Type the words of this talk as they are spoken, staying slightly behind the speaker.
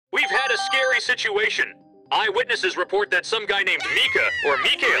scary situation. Eyewitnesses report that some guy named Mika, or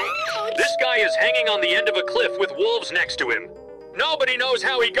Mikhail, this guy is hanging on the end of a cliff with wolves next to him. Nobody knows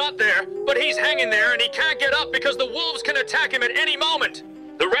how he got there, but he's hanging there and he can't get up because the wolves can attack him at any moment.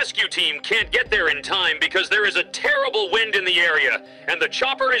 The rescue team can't get there in time because there is a terrible wind in the area, and the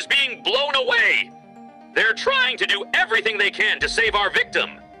chopper is being blown away. They're trying to do everything they can to save our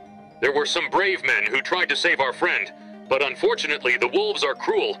victim. There were some brave men who tried to save our friend, but unfortunately the wolves are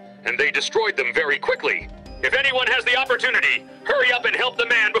cruel, and they destroyed them very quickly. If anyone has the opportunity, hurry up and help the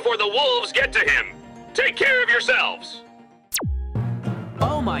man before the wolves get to him. Take care of yourselves.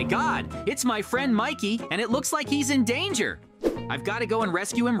 Oh my God, it's my friend Mikey, and it looks like he's in danger. I've got to go and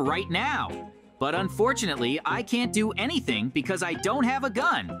rescue him right now. But unfortunately, I can't do anything because I don't have a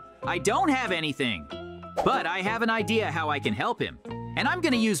gun. I don't have anything. But I have an idea how I can help him. And I'm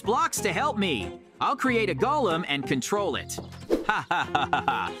gonna use blocks to help me. I'll create a golem and control it. Ha ha ha ha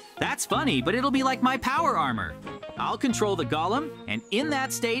ha. That's funny, but it'll be like my power armor. I'll control the golem, and in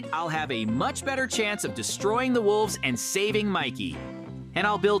that state, I'll have a much better chance of destroying the wolves and saving Mikey. And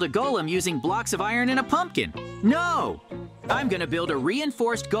I'll build a golem using blocks of iron and a pumpkin. No! I'm gonna build a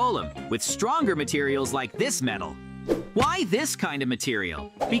reinforced golem with stronger materials like this metal. Why this kind of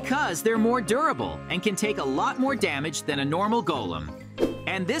material? Because they're more durable and can take a lot more damage than a normal golem.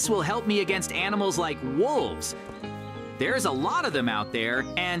 And this will help me against animals like wolves. There's a lot of them out there,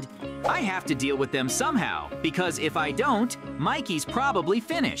 and I have to deal with them somehow, because if I don't, Mikey's probably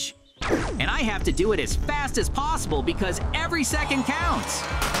finished. And I have to do it as fast as possible because every second counts.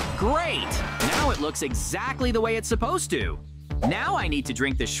 Great! Now it looks exactly the way it's supposed to. Now I need to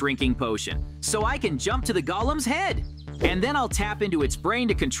drink the shrinking potion so I can jump to the golem's head. And then I'll tap into its brain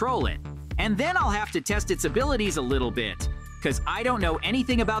to control it. And then I'll have to test its abilities a little bit, because I don't know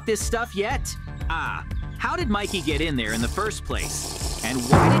anything about this stuff yet. How did Mikey get in there in the first place? And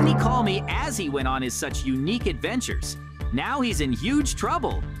why didn't he call me as he went on his such unique adventures? Now he's in huge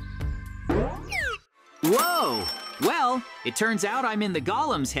trouble. Whoa! Well, it turns out I'm in the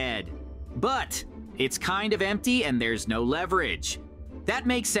golem's head. But it's kind of empty and there's no leverage. That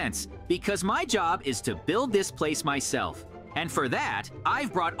makes sense, because my job is to build this place myself. And for that,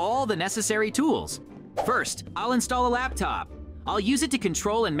 I've brought all the necessary tools. First, I'll install a laptop. I'll use it to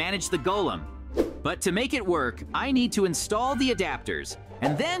control and manage the golem. But to make it work, I need to install the adapters,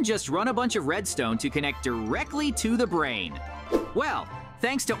 and then just run a bunch of redstone to connect directly to the brain. Well,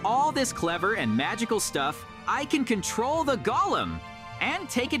 thanks to all this clever and magical stuff, I can control the golem and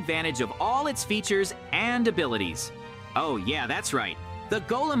take advantage of all its features and abilities. Oh yeah, that's right. The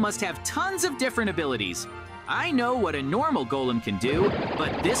golem must have tons of different abilities. I know what a normal golem can do,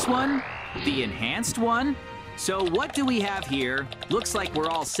 but this one, the enhanced one? So what do we have here? Looks like we're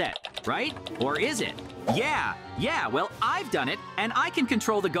all set, right? Or is it? Yeah, well, I've done it, and I can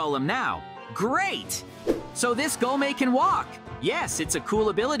control the golem now. Great! So this golem can walk. Yes, it's a cool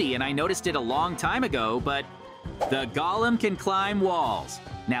ability, and I noticed it a long time ago, but the golem can climb walls.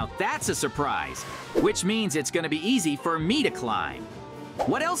 Now that's a surprise, which means it's gonna be easy for me to climb.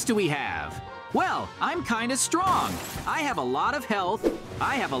 What else do we have? Well, I'm kinda strong. I have a lot of health.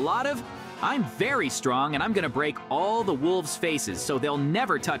 I'm very strong, and I'm gonna break all the wolves' faces so they'll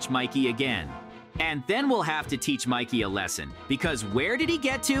never touch Mikey again. And then we'll have to teach Mikey a lesson, because where did he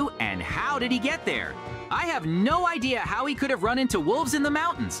get to and how did he get there? I have no idea how he could have run into wolves in the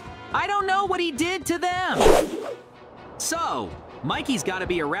mountains. I don't know what he did to them. So, Mikey's gotta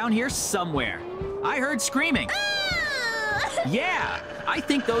be around here somewhere. I heard screaming. Yeah, I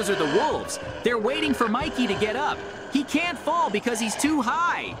think those are the wolves. They're waiting for Mikey to get up. He can't fall because he's too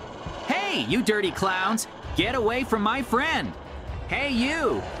high. Hey, you dirty clowns, get away from my friend. Hey,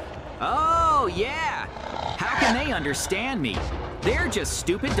 you. Oh, yeah. How can they understand me? They're just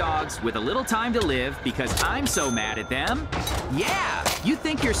stupid dogs with a little time to live because I'm so mad at them. Yeah, you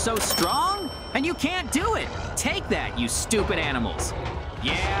think you're so strong? And you can't do it. Take that, you stupid animals.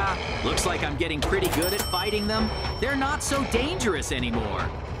 Yeah, looks like I'm getting pretty good at fighting them. They're not so dangerous anymore.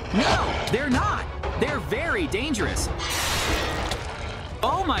 No, they're not. They're very dangerous.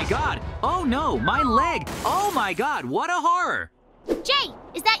 Oh my God! Oh no, my leg! Oh my God, what a horror! Jay,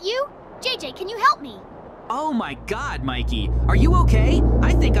 is that you? JJ, can you help me? Oh my God, Mikey, are you okay?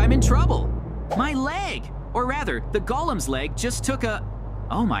 I think I'm in trouble. My leg, or rather, the golem's leg just took a...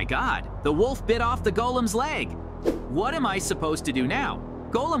 Oh my God, the wolf bit off the golem's leg. What am I supposed to do now?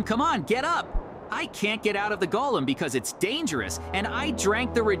 Golem, come on, get up! I can't get out of the golem because it's dangerous, and I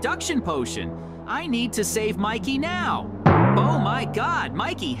drank the reduction potion. I need to save Mikey now. Oh my God,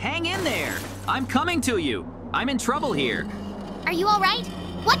 Mikey, hang in there. I'm coming to you. I'm in trouble here. Are you all right?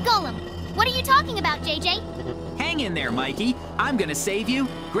 What golem? What are you talking about, JJ? Hang in there, Mikey. I'm gonna save you.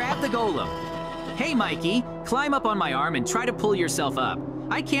 Grab the golem. Hey, Mikey, climb up on my arm and try to pull yourself up.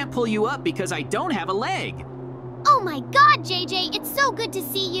 I can't pull you up because I don't have a leg. Oh my God, JJ, it's so good to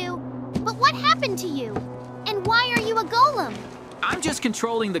see you. But what happened to you? And why are you a golem? I'm just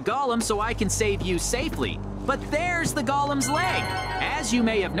controlling the golem so I can save you safely. But there's the golem's leg. As you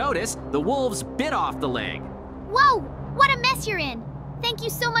may have noticed, the wolves bit off the leg. Whoa, what a mess you're in. Thank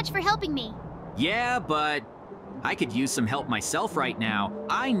you so much for helping me. Yeah, but I could use some help myself right now.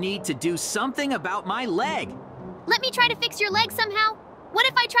 I need to do something about my leg. Let me try to fix your leg somehow. What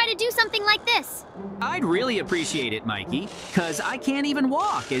if I try to do something like this? I'd really appreciate it, Mikey, because I can't even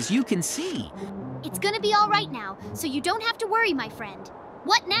walk, as you can see. It's gonna be all right now, so you don't have to worry, my friend.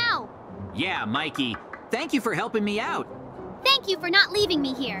 What now? Yeah, Mikey, thank you for helping me out. Thank you for not leaving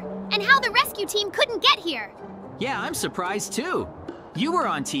me here, and how the rescue team couldn't get here. Yeah, I'm surprised too. You were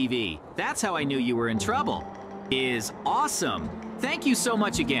on TV. That's how I knew you were in trouble. Is awesome. Thank you so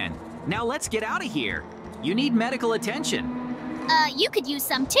much again. Now let's get out of here. You need medical attention. You could use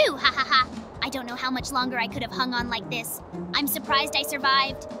some too, ha ha ha. I don't know how much longer I could have hung on like this. I'm surprised I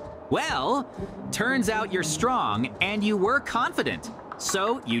survived. Well, turns out you're strong and you were confident.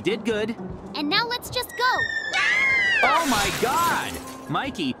 So you did good. And now let's just go. Oh my God!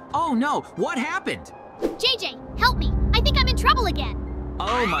 Mikey, oh no, what happened? JJ, help me. I think I'm in trouble again.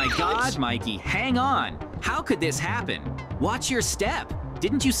 Oh my God, Mikey, hang on. How could this happen? Watch your step.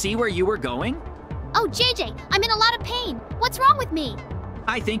 Didn't you see where you were going? Oh, JJ, I'm in a lot of pain. What's wrong with me?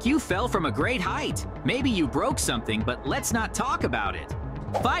 I think you fell from a great height. Maybe you broke something, but let's not talk about it.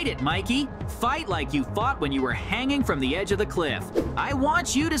 Fight it, Mikey. Fight like you fought when you were hanging from the edge of the cliff. I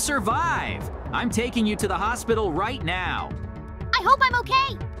want you to survive. I'm taking you to the hospital right now. I hope I'm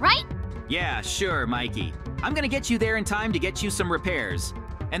okay, right? Yeah, sure, Mikey. I'm gonna get you there in time to get you some repairs.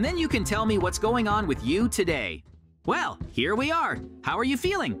 And then you can tell me what's going on with you today. Well, here we are. How are you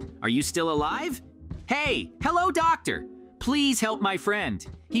feeling? Are you still alive? Hey, hello, doctor. Please help my friend.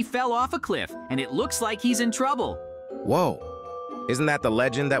 He fell off a cliff, and it looks like he's in trouble. Whoa, isn't that the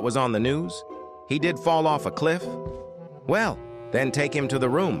legend that was on the news? He did fall off a cliff? Well, then take him to the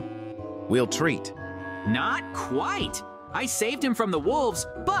room. We'll treat. Not quite. I saved him from the wolves,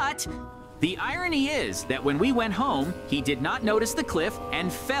 but the irony is that when we went home, he did not notice the cliff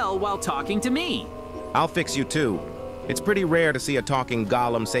and fell while talking to me. I'll fix you too. It's pretty rare to see a talking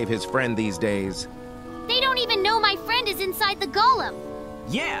golem save his friend these days. They don't even know my friend is inside the golem.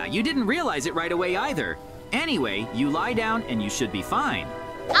 Yeah, you didn't realize it right away either. Anyway, you lie down and you should be fine.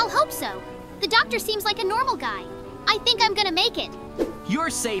 I'll hope so. The doctor seems like a normal guy. I think I'm gonna make it. You're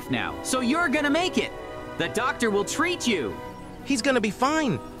safe now, so you're gonna make it. The doctor will treat you. He's gonna be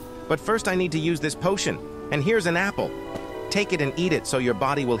fine. But first I need to use this potion. And here's an apple. Take it and eat it so your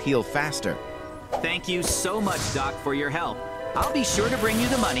body will heal faster. Thank you so much, Doc, for your help. I'll be sure to bring you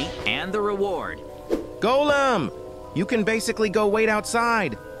the money and the reward. Golem! You can basically go wait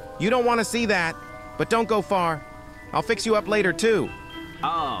outside. You don't want to see that, but don't go far. I'll fix you up later, too.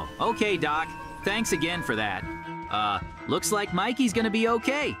 Oh, okay, Doc. Thanks again for that. Looks like Mikey's gonna be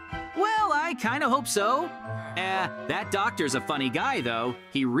okay. Well, I kinda hope so. That doctor's a funny guy, though.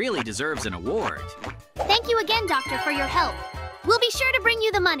 He really deserves an award. Thank you again, doctor, for your help. We'll be sure to bring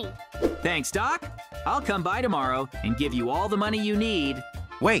you the money. Thanks, Doc. I'll come by tomorrow and give you all the money you need.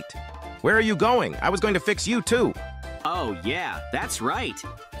 Wait, where are you going? I was going to fix you, too. Oh, yeah, that's right.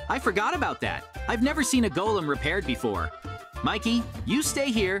 I forgot about that. I've never seen a golem repaired before. Mikey, you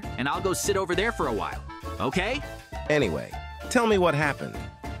stay here, and I'll go sit over there for a while. Okay? Anyway, tell me what happened.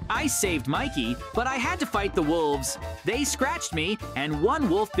 I saved Mikey, but I had to fight the wolves. They scratched me, and one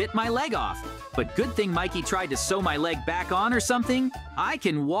wolf bit my leg off. But good thing Mikey tried to sew my leg back on or something. I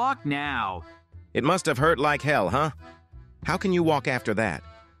can walk now. It must have hurt like hell, huh? How can you walk after that?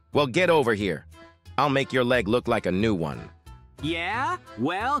 Well, get over here. I'll make your leg look like a new one. Yeah?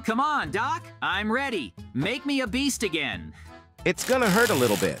 Well, come on, Doc. I'm ready. Make me a beast again. It's gonna hurt a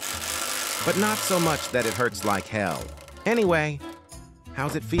little bit, but not so much that it hurts like hell. Anyway,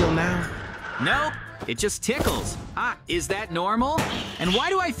 how's it feel now? Nope, it just tickles. Ah, is that normal? And why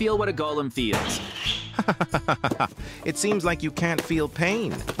do I feel what a golem feels? It seems like you can't feel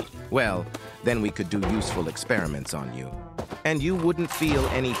pain. Well, then we could do useful experiments on you. And you wouldn't feel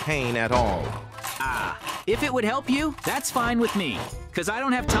any pain at all. Ah, if it would help you, that's fine with me. 'Cause I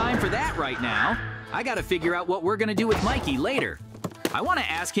don't have time for that right now. I gotta figure out what we're gonna do with Mikey later. I wanna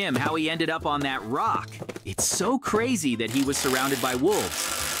ask him how he ended up on that rock. It's so crazy that he was surrounded by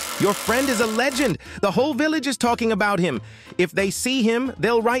wolves. Your friend is a legend. The whole village is talking about him. If they see him,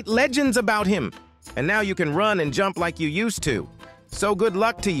 they'll write legends about him. And now you can run and jump like you used to. So good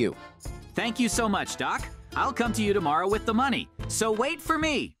luck to you. Thank you so much, Doc. I'll come to you tomorrow with the money, so wait for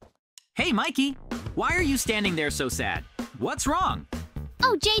me. Hey, Mikey, why are you standing there so sad? What's wrong?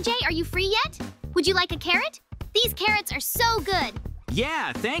 Oh, JJ, are you free yet? Would you like a carrot? These carrots are so good.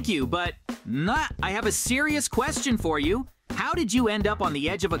 Yeah, thank you, but I have a serious question for you. How did you end up on the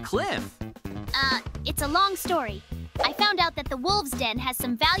edge of a cliff? It's a long story. I found out that the wolves' den has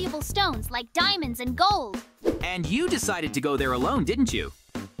some valuable stones like diamonds and gold. And you decided to go there alone, didn't you?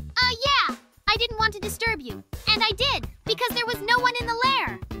 Yeah. I didn't want to disturb you. And I did, because there was no one in the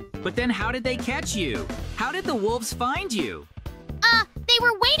lair. But then how did they catch you? How did the wolves find you? They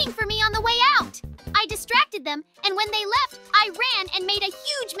were waiting for me on the way out. I distracted them, and when they left, I ran and made a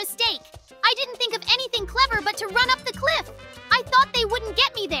huge mistake. I didn't think of anything clever but to run up the cliff. I thought they wouldn't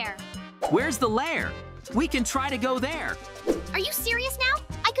get me there. Where's the lair? We can try to go there. Are you serious now?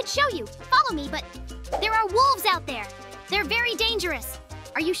 I could show you. Follow me, but there are wolves out there. They're very dangerous.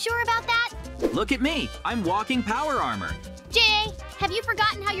 Are you sure about that? Look at me. I'm walking power armor. Jay, have you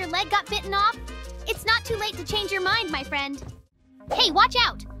forgotten how your leg got bitten off? It's not too late to change your mind, my friend. Hey, watch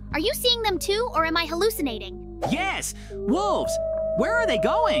out! Are you seeing them too, or am I hallucinating? Yes! Wolves! Where are they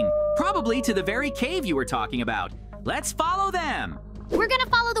going? Probably to the very cave you were talking about. Let's follow them! We're gonna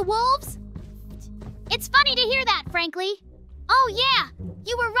follow the wolves? It's funny to hear that, frankly. Oh yeah,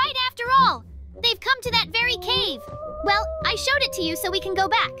 you were right after all. They've come to that very cave. Well, I showed it to you so we can go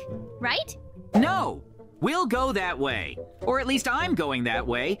back, right? No! We'll go that way. Or at least I'm going that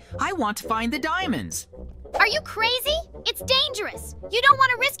way. I want to find the diamonds. Are you crazy? It's dangerous. You don't want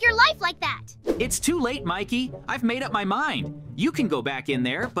to risk your life like that. It's too late, Mikey. I've made up my mind. You can go back in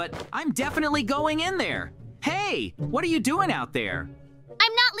there, but I'm definitely going in there. Hey, what are you doing out there?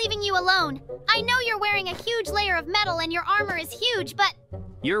 I'm not leaving you alone. I know you're wearing a huge layer of metal and your armor is huge, but...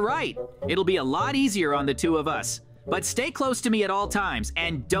 You're right. It'll be a lot easier on the two of us. But stay close to me at all times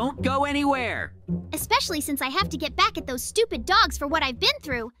and don't go anywhere. Especially since I have to get back at those stupid dogs for what I've been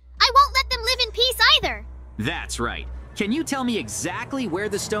through. I won't let them live in peace either. That's right. Can you tell me exactly where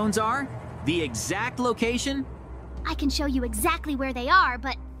the stones are? The exact location? I can show you exactly where they are,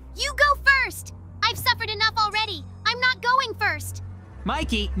 but you go first! I've suffered enough already. I'm not going first.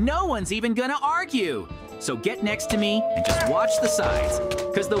 Mikey, no one's even gonna argue. So get next to me and just watch the sides,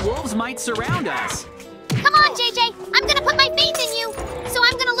 because the wolves might surround us. Come on, JJ. I'm gonna put my faith in you. So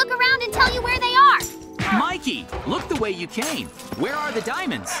I'm gonna look around and tell you where they are. Mikey, look the way you came. Where are the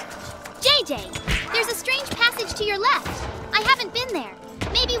diamonds? JJ, there's a strange passage to your left. I haven't been there.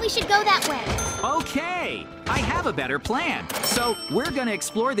 Maybe we should go that way. Okay, I have a better plan. So we're gonna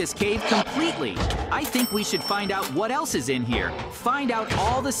explore this cave completely. I think we should find out what else is in here. Find out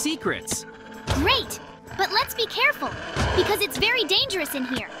all the secrets. Great, but let's be careful, because it's very dangerous in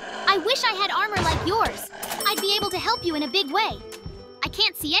here. I wish I had armor like yours. I'd be able to help you in a big way. I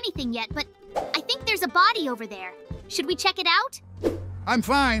can't see anything yet, but I think there's a body over there. Should we check it out? I'm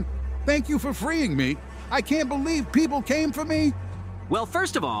fine. Thank you for freeing me. I can't believe people came for me. Well,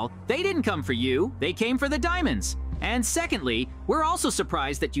 first of all, they didn't come for you. They came for the diamonds. And secondly, we're also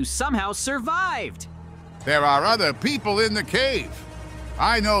surprised that you somehow survived. There are other people in the cave.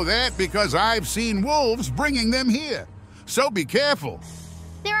 I know that because I've seen wolves bringing them here. So be careful.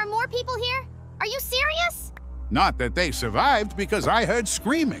 There are more people here? Are you serious? Not that they survived because I heard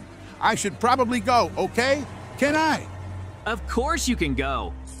screaming. I should probably go, okay? Can I? Of course you can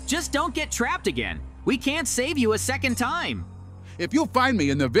go. Just don't get trapped again. We can't save you a second time. If you'll find me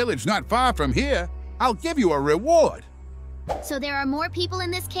in the village not far from here, I'll give you a reward. So there are more people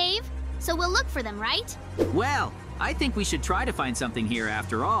in this cave? So we'll look for them, right? Well, I think we should try to find something here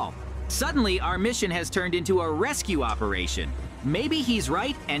after all. Suddenly, our mission has turned into a rescue operation. Maybe he's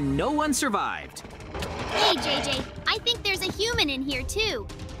right and no one survived. Hey, JJ, I think there's a human in here too.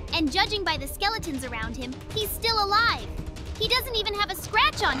 And judging by the skeletons around him, he's still alive. He doesn't even have a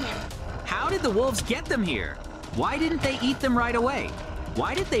scratch on him. How did the wolves get them here? Why didn't they eat them right away?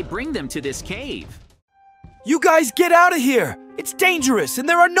 Why did they bring them to this cave? You guys get out of here! It's dangerous and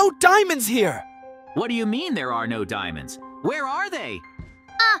there are no diamonds here! What do you mean there are no diamonds? Where are they?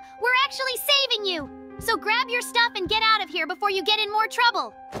 We're actually saving you. So grab your stuff and get out of here before you get in more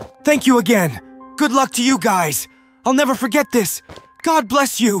trouble. Thank you again. Good luck to you guys. I'll never forget this. God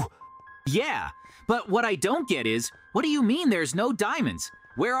bless you. Yeah, but what I don't get is, what do you mean there's no diamonds?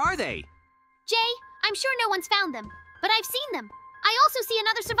 Where are they? Jay, I'm sure no one's found them, but I've seen them. I also see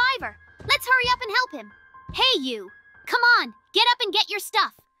another survivor. Let's hurry up and help him. Hey, you. Come on, get up and get your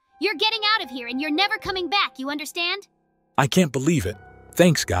stuff. You're getting out of here and you're never coming back, you understand? I can't believe it.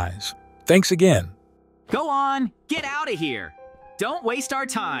 Thanks, guys. Thanks again. Go on, get out of here. Don't waste our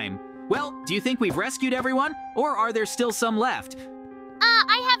time. Well, do you think we've rescued everyone, or are there still some left?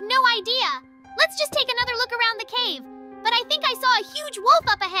 I have have no idea. Let's just take another look around the cave. But I think I saw a huge wolf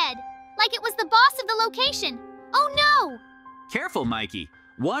up ahead, like it was the boss of the location. Oh no! Careful, Mikey.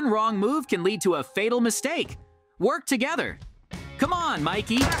 One wrong move can lead to a fatal mistake. Work together. Come on,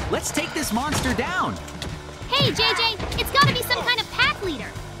 Mikey. Let's take this monster down. Hey, JJ, it's gotta be some kind of pack leader.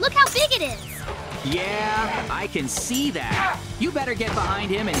 Look how big it is. Yeah, I can see that. You better get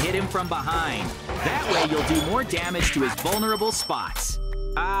behind him and hit him from behind. That way you'll do more damage to his vulnerable spots.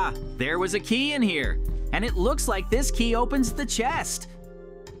 Ah, there was a key in here. And it looks like this key opens the chest.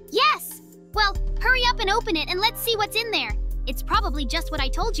 Yes! Well, hurry up and open it and let's see what's in there. It's probably just what I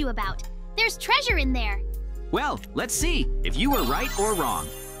told you about. There's treasure in there. Well, let's see if you were right or wrong.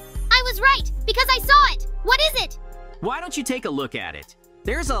 I was right, because I saw it. What is it? Why don't you take a look at it?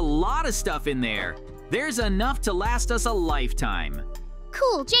 There's a lot of stuff in there. There's enough to last us a lifetime.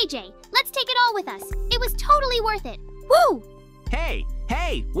 Cool, JJ. Let's take it all with us. It was totally worth it. Woo!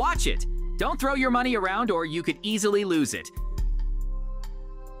 Hey, watch it. Don't throw your money around or you could easily lose it.